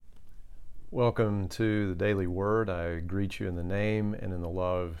Welcome to the Daily Word. I greet you in the name and in the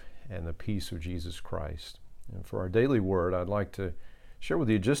love and the peace of Jesus Christ. And for our daily word, I'd like to share with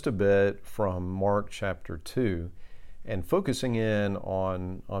you just a bit from Mark chapter 2 and focusing in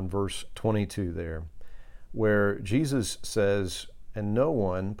on verse 22 there, where Jesus says, "And no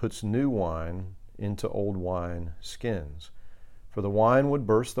one puts new wine into old wine skins, for the wine would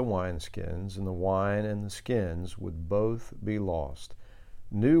burst the wineskins, and the wine and the skins would both be lost.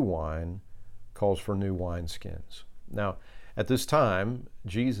 New wine calls for new wineskins." Now, at this time,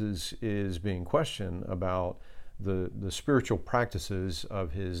 Jesus is being questioned about the spiritual practices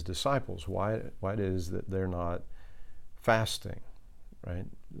of his disciples. Why it is that they're not fasting, right?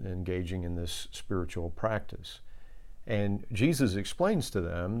 Engaging in this spiritual practice. And Jesus explains to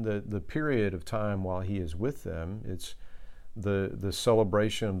them that the period of time while he is with them, it's the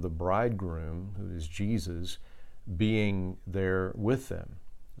celebration of the bridegroom, who is Jesus, being there with them.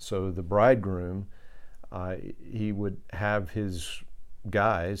 So the bridegroom, he would have his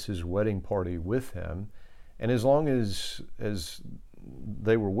guys, his wedding party with him, and as long as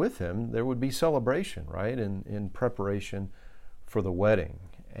they were with him, there would be celebration, right, in preparation for the wedding.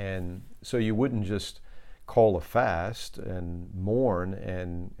 And so you wouldn't just call a fast and mourn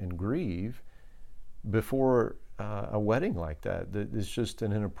and grieve before a wedding like that. That is just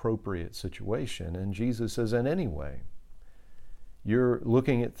an inappropriate situation. And Jesus says, and anyway, you're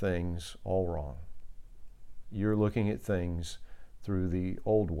looking at things all wrong. You're looking at things through the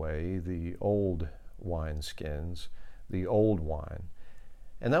old way, the old wineskins, the old wine.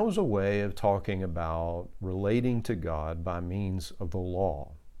 And that was a way of talking about relating to God by means of the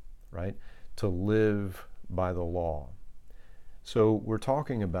law, right? To live by the law. So we're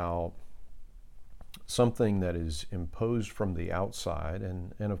talking about something that is imposed from the outside,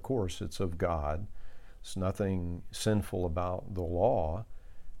 and of course it's of God. There's nothing sinful about the law.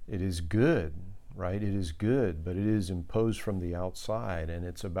 It is good, right? It is good, but it is imposed from the outside, and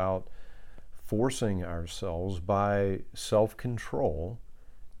it's about forcing ourselves by self-control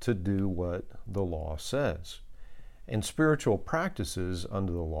to do what the law says. And spiritual practices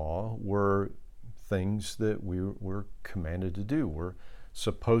under the law were things that we were commanded to do, we're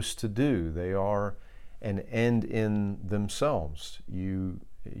supposed to do. They are an end in themselves.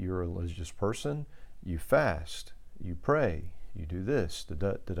 You're a religious person, you fast, you pray, you do this,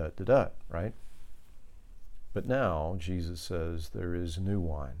 right? But now Jesus says there is new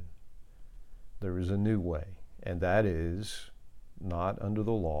wine. There is a new way, and that is not under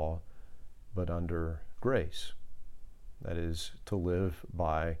the law, but under grace. That is to live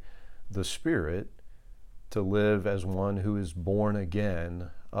by the Spirit, to live as one who is born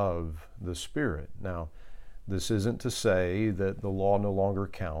again of the Spirit. Now, this isn't to say that the law no longer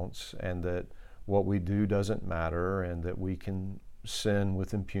counts and that what we do doesn't matter and that we can sin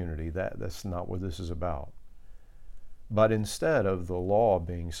with impunity. That's not what this is about. But instead of the law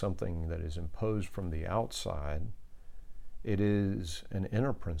being something that is imposed from the outside, it is an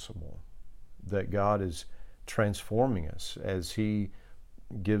inner principle that God is transforming us as he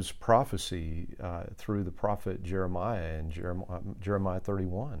gives prophecy through the prophet Jeremiah in Jeremiah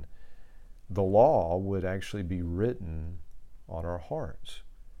 31. The law would actually be written on our hearts.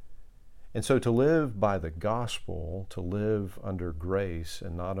 And so to live by the gospel, to live under grace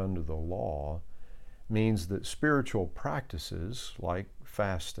and not under the law, means that spiritual practices like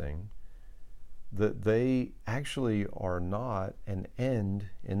fasting, that they actually are not an end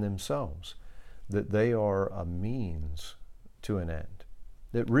in themselves, that they are a means to an end.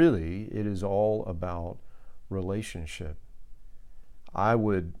 That really it is all about relationship. I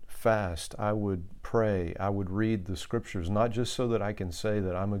would fast, I would pray, I would read the scriptures, not just so that I can say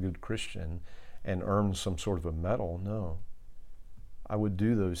that I'm a good Christian and earn some sort of a medal. No. I would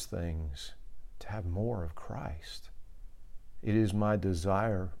do those things to have more of Christ. It is my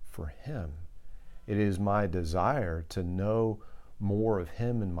desire for him. It is my desire to know more of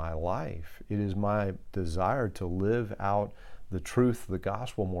him in my life. It is my desire to live out the truth of the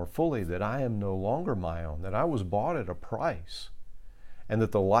gospel more fully, that I am no longer my own, that I was bought at a price, and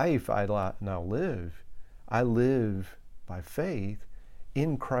that the life I now live, I live by faith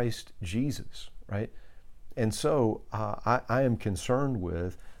in Christ Jesus, right? And so I am concerned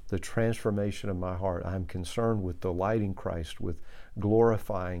with the transformation of my heart. I am concerned with delighting Christ, with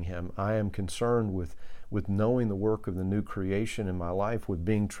glorifying him. I am concerned with knowing the work of the new creation in my life, with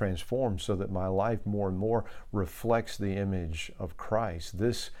being transformed so that my life more and more reflects the image of Christ.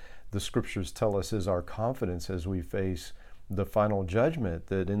 This, the scriptures tell us, is our confidence as we face the final judgment,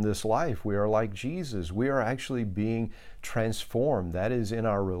 that in this life we are like Jesus. We are actually being transformed. That is in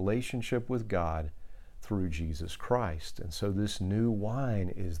our relationship with God through Jesus Christ. And so this new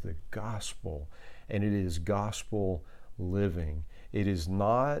wine is the gospel, and it is gospel living. It is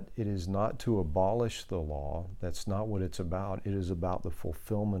not to abolish the law. That's not what it's about. It is about the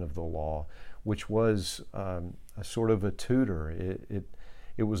fulfillment of the law, which was a sort of a tutor.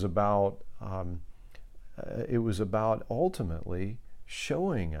 It was about ultimately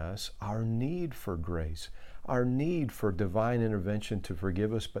showing us our need for grace, our need for divine intervention to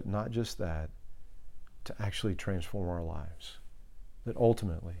forgive us, but not just that, to actually transform our lives. That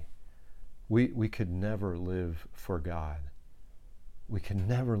ultimately, we could never live for God. We can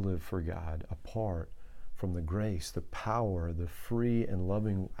never live for God apart from the grace, the power, the free and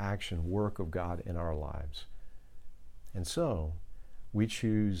loving action, work of God in our lives. And so, we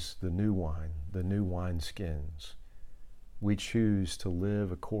choose the new wine, the new wineskins. We choose to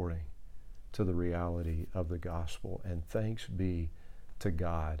live according to the reality of the gospel. And thanks be to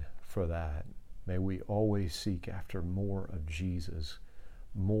God for that. May we always seek after more of Jesus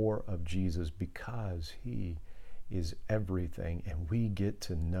because He is everything, and we get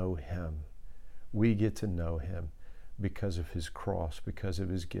to know Him. We get to know Him because of His cross, because of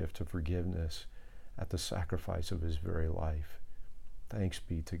His gift of forgiveness at the sacrifice of His very life. Thanks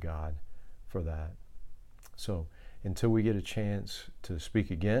be to God for that. So, until we get a chance to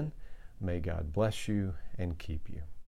speak again, may God bless you and keep you.